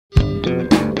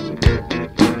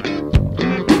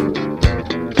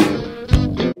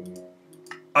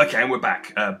Okay, and we're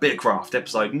back. Bit of Craft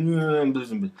episode, and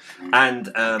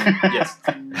yes,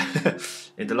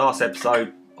 in the last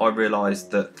episode, I realised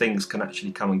that things can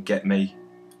actually come and get me,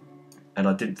 and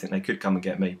I didn't think they could come and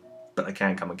get me, but they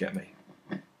can come and get me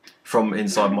from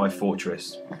inside my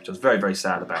fortress, which I was very, very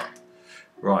sad about.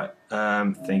 Right,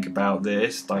 think about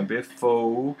this. Don't be a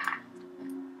fool.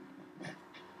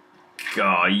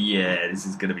 God, yeah, this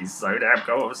is gonna be so damn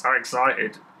cool. I'm so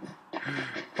excited.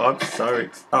 I'm so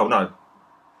excited. Oh no.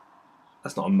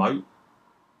 That's not a moat.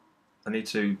 I need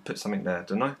to put something there,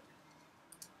 don't I?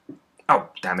 Oh,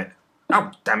 damn it. Oh,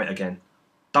 damn it again.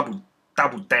 Double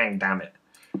dang damn it.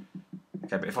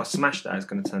 Okay, but if I smash that, it's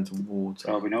going to turn to water.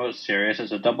 Oh, we know it's serious.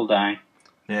 It's a double dang.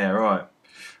 Yeah, right.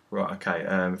 Right, okay.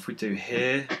 If we do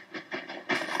here.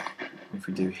 If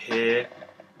we do here.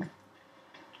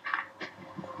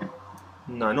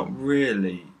 No, not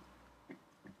really.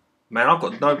 Man, I've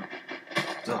got no...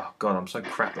 Oh, God, I'm so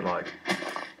crap at, like...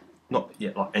 Not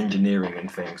yet, like, engineering and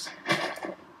things.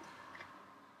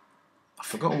 I've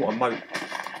forgotten what a moat...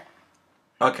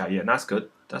 Okay, yeah, that's good.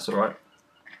 That's alright.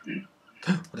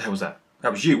 What the hell was that?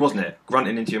 That was you, wasn't it?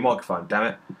 Grunting into your microphone, damn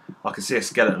it. I can see a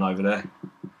skeleton over there.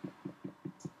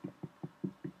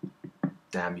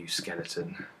 Damn you,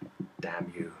 skeleton.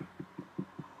 Damn you.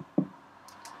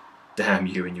 Damn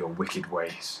you and your wicked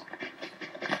ways.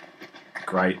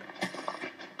 Great.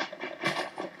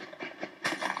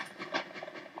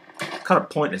 Kind of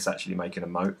pointless actually making a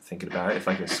moat, thinking about it, if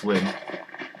I can swim.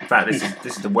 In fact, this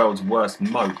is the world's worst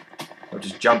moat. I'll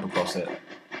just jump across it.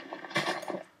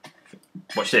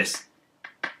 Watch this.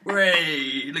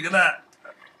 Hooray! Look at that!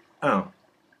 Oh.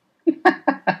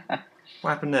 What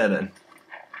happened there then?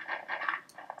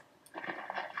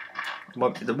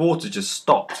 The water just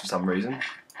stopped for some reason.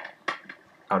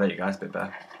 Oh, there you go, it's a bit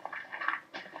better.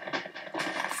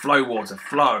 Flow water,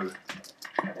 flow!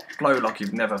 Flow like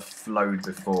you've never flowed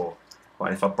before.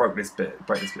 Right, if I break this bit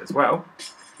as well,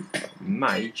 it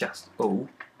may just all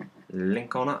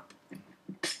link on up.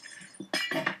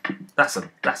 That's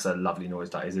a lovely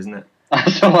noise, that is, isn't it?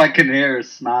 That's all I can hear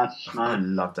is smash, smash. I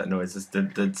love that noise. It's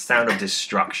the sound of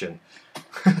destruction.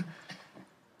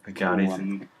 Okay, I need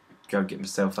to go get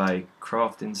myself a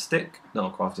crafting stick.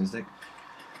 Not a crafting stick.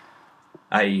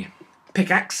 A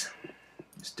pickaxe.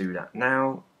 Let's do that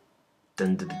now.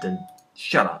 Dun dun dun dun.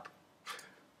 Shut up.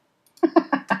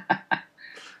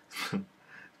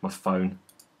 My phone.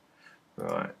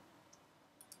 Right.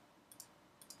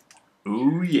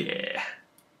 Ooh yeah.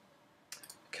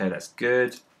 Okay, that's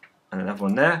good. And another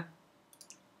one there.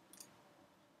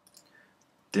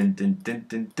 Dun dun dun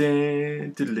dun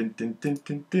dun dun dun dun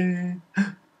dun dun.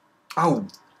 Oh,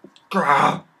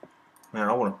 grah! Man,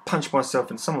 I want to punch myself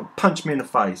and someone punch me in the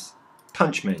face.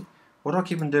 Punch me. Why do I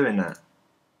keep on doing that?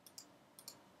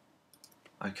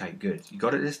 Okay, good. You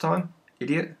got it this time,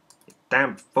 idiot? You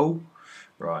damn fool.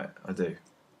 Right, I do.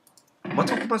 Am I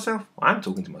talking to myself? I am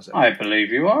talking to myself. I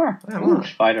believe you are. Ooh,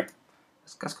 spider.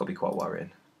 That's got to be quite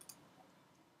worrying.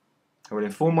 I will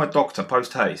inform my doctor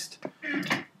post haste.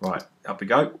 Right, up we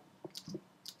go.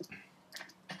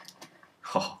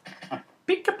 Oh,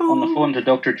 peekaboo. On the phone to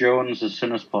Dr. Jones as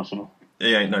soon as possible.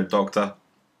 He ain't no doctor.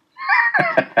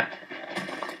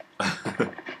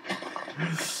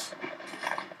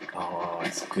 Oh,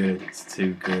 it's good. It's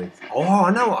too good. Oh,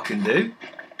 I know what I can do.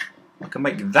 I can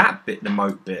make that bit the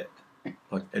moat bit.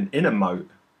 Like an inner moat.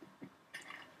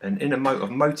 An inner moat of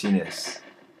moatiness.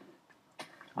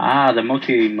 Ah, the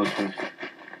motive. I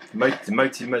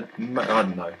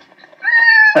don't know.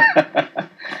 I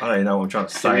don't even know what I'm trying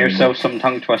to say. Give yourself some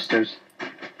tongue twisters.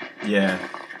 Yeah.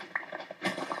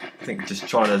 I think just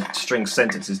trying to string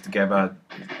sentences together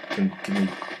can give me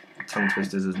tongue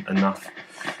twisters enough.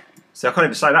 See, I can't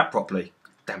even say that properly.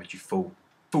 Damn it, you fool.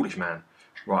 Foolish man.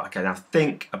 Right, okay, now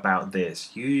think about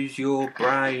this. Use your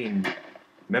brain.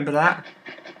 Remember that?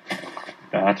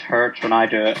 That hurts when I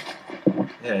do it.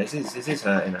 Yeah, it is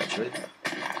hurting actually.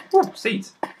 Ooh,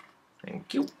 seeds.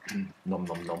 Thank you. Nom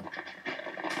nom nom.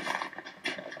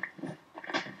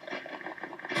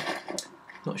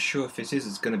 Not sure if this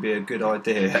is going to be a good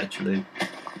idea actually.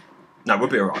 No, we'll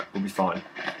be alright. We'll be fine.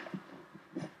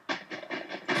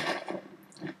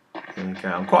 Okay,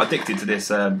 I'm quite addicted to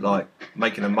this, like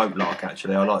making a moat lark.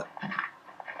 Actually, I like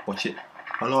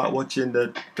watching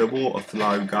the water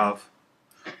flow, Gov.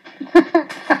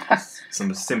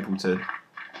 Some simpleton.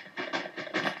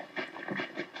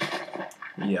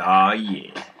 Yeah,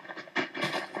 yeah.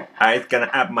 I was gonna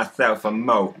have myself a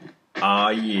moat. Ah,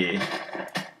 yeah.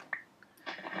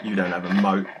 You don't have a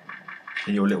moat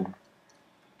in your little...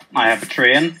 I have a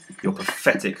train. Your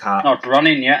pathetic heart. Not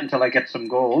running yet until I get some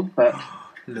gold, but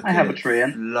Look I have a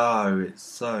train. Flow. It's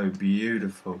so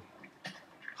beautiful.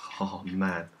 Oh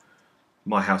man,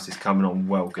 my house is coming on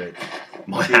well good.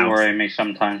 My You house. worry me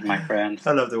sometimes, my friend.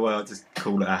 I love the way I just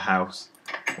call it a house.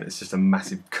 It's just a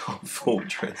massive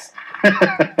fortress.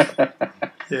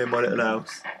 Yeah, my little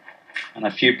house. And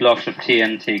a few blocks of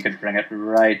TNT could bring it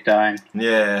right down.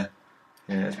 Yeah,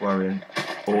 it's worrying.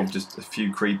 Or just a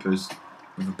few creepers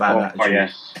with a bad attitude. Oh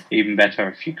yes, even better,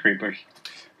 a few creepers.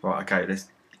 Right, okay, let's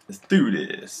do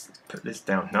this. Put this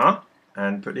down now,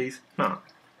 and put these now.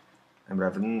 And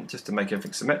rather than just to make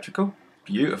everything symmetrical,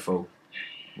 beautiful.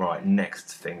 Right,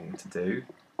 next thing to do.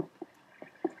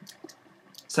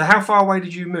 So how far away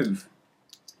did you move?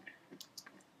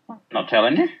 Not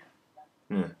telling you.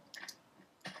 Yeah.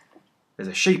 There's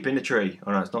a sheep in the tree.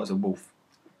 Oh no, it's not, it's a wolf.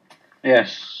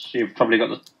 Yes, you've probably got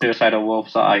the suicidal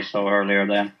wolves that I saw earlier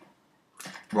then.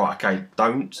 Right, okay,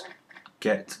 don't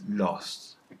get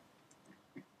lost.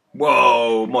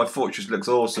 Whoa, my fortress looks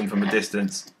awesome from a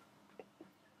distance.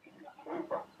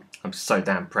 I'm so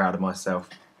damn proud of myself.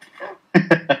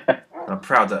 I'm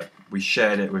proud that we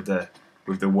shared it with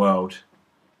the world.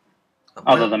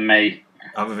 Other than me.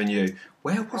 Other than you.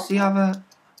 Where was the other...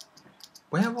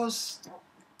 Where was...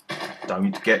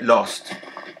 Don't get lost.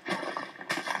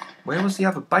 Where was the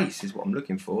other base is what I'm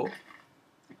looking for.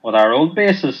 With our old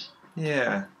bases?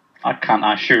 Yeah. I can't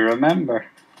actually remember.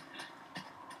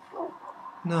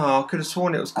 No, I could have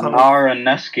sworn it was kind An of... hour in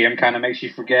this game kind of makes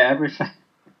you forget everything.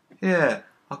 Yeah.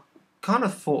 I kind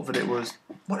of thought that it was...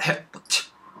 What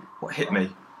hit me?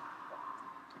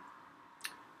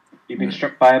 You've been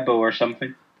struck by a bow or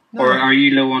something? No. Or are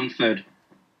you low on food?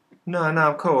 No,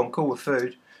 I'm cool. I'm cool with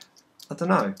food. I don't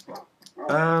know.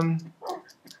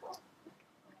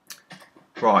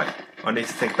 Right, I need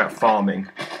to think about farming.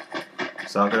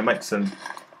 So I'm going to make some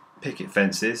picket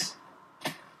fences.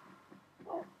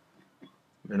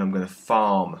 Then I'm going to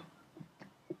farm.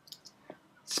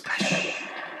 Splash.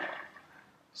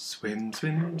 Swim,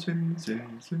 swim, swim,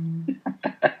 swim, swim.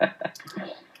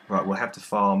 Right, we'll have to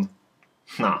farm.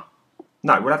 No,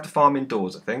 we'll have to farm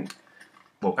indoors, I think.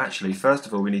 Well, actually, first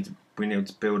of all, we need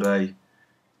to build a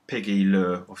piggy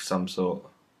lure of some sort.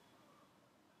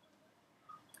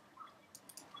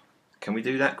 Can we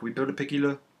do that? Can we build a piggy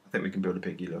lure? I think we can build a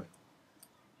piggy lure.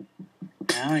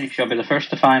 Yeah, you shall be the first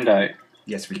to find out.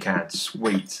 Yes, we can.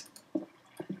 Sweet.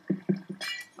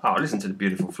 Oh, listen to the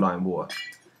beautiful flowing water.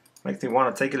 Makes me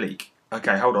want to take a leak.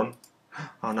 Okay, hold on.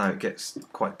 Oh no, it gets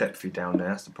quite depthy down there.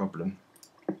 That's the problem.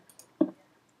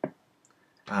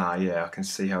 Ah, yeah, I can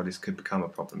see how this could become a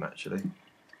problem, actually.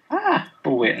 Ah!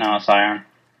 Oh wait, no, it's iron.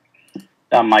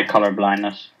 Damn my colour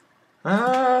blindness.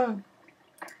 Ah!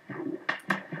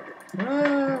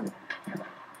 Ah!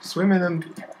 Swimming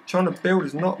and trying to build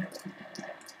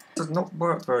does not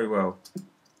work very well.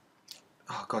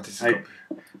 Oh god, this has got...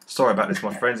 Sorry about this,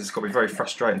 my friends. It's got to be very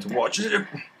frustrating to watch it,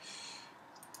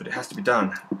 but it has to be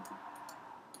done.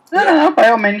 No, by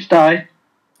all means die.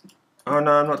 Oh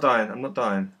no, I'm not dying. I'm not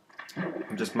dying.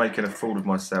 I'm just making a fool of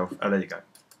myself. Oh, there you go.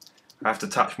 I have to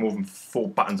touch more than 4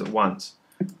 buttons at once.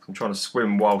 I'm trying to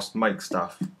swim whilst make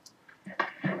stuff.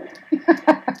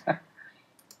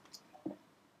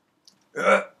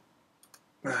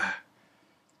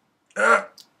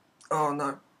 Oh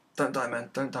no. Don't die, man.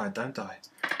 Don't die. Don't die.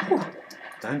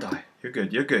 Don't die. You're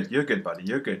good. You're good. You're good, buddy.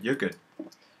 You're good. You're good.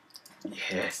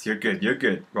 Yes, you're good. You're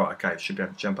good. Right, okay. Should be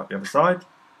able to jump up the other side.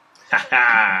 Ha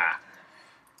ha!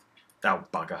 Oh,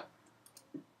 bugger.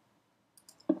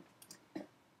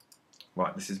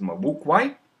 Right, this is my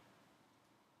walkway.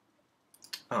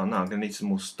 Oh no, I'm going to need some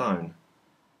more stone.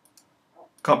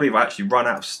 Can't believe I actually run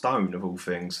out of stone, of all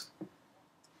things.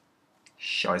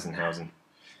 Scheisenhausen.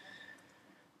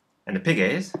 And the pig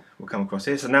ears will come across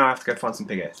here, so now I have to go find some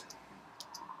pig ears.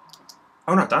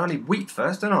 Oh no, don't I need wheat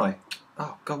first, don't I?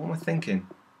 Oh god, what am I thinking?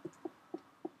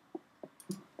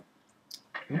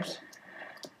 Oops.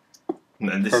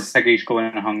 And For piggies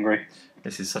going hungry.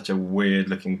 This is such a weird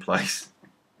looking place.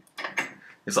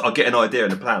 It's like I get an idea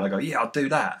and a plan, I go, yeah, I'll do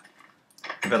that.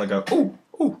 And then I go, oh,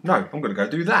 no, I'm going to go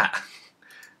do that.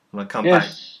 And I come back.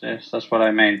 Yes, that's what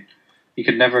I mean. You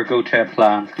could never go to a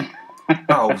plan.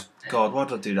 Oh, God, what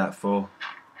did I do that for?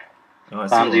 Oh,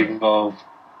 Plans evolve.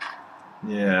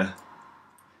 Yeah.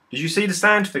 Did you see the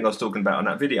sand thing I was talking about on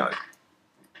that video?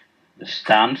 The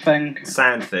stand thing?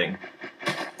 Sand thing.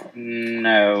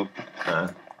 No.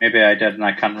 Maybe I did and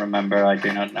I can't remember. I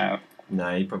do not know.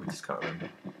 No, you probably just can't remember.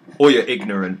 Or you're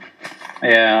ignorant.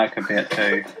 Yeah, that could be it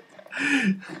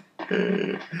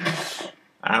too.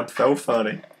 I'm so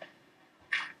funny.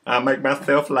 I make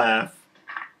myself laugh.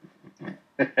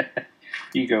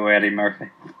 You go, Eddie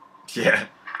Murphy. Yeah.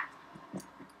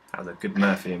 That was a good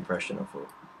Murphy impression, I thought.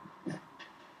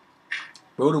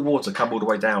 Will the water come all the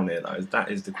way down here, though?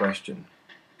 That is the question.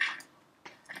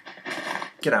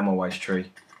 Get out of my way,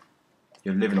 tree.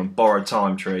 You're living on borrowed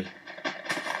time, tree.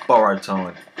 Borrowed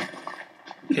time.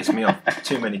 Pissed me off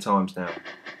too many times now.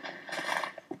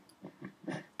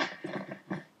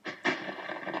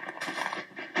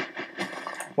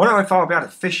 Wonder if I'll be able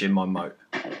to fish in my moat.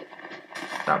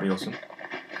 That'd be awesome.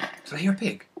 Did I hear a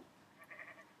pig?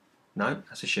 No,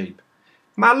 that's a sheep.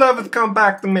 My love has come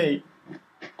back to me.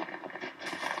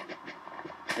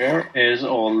 Where is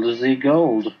all the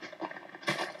gold?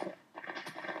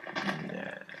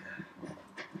 Yeah.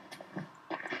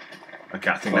 Okay,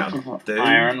 I think Lots that'll of do.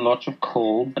 iron, lots of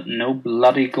coal, but no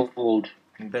bloody gold.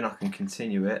 And then I can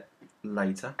continue it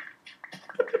later.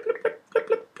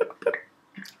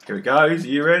 Here it goes. Are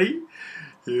you ready?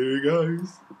 Here it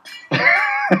goes.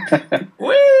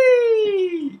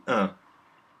 Whee!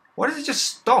 Why does it just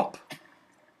stop?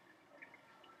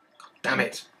 God damn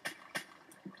it.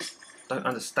 Don't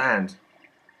understand.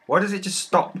 Why does it just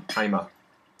stop, Hamer?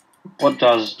 What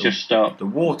does just stop? The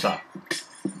water.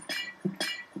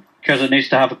 Because it needs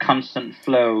to have a constant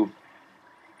flow.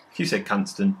 You said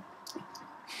constant.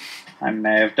 I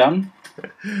may have done.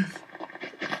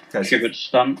 Okay, Give it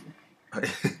stunt.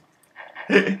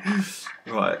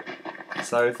 Right.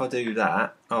 So if I do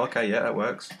that, oh, okay, yeah, that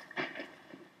works.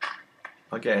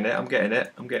 I'm getting it. I'm getting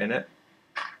it. I'm getting it.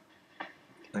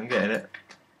 I'm getting it.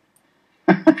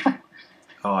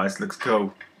 Oh, this looks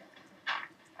cool.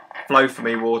 Flow for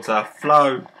me, water.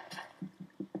 Flow.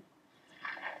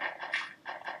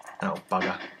 Oh,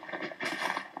 bugger.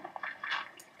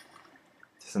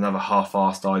 Just another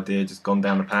half-assed idea just gone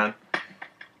down the pan.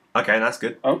 Okay, that's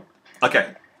good. Oh.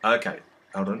 Okay. Okay.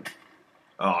 Hold on.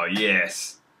 Oh,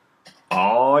 yes.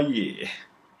 Oh, yeah.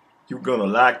 You're gonna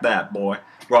like that, boy.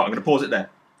 Right, I'm gonna pause it there.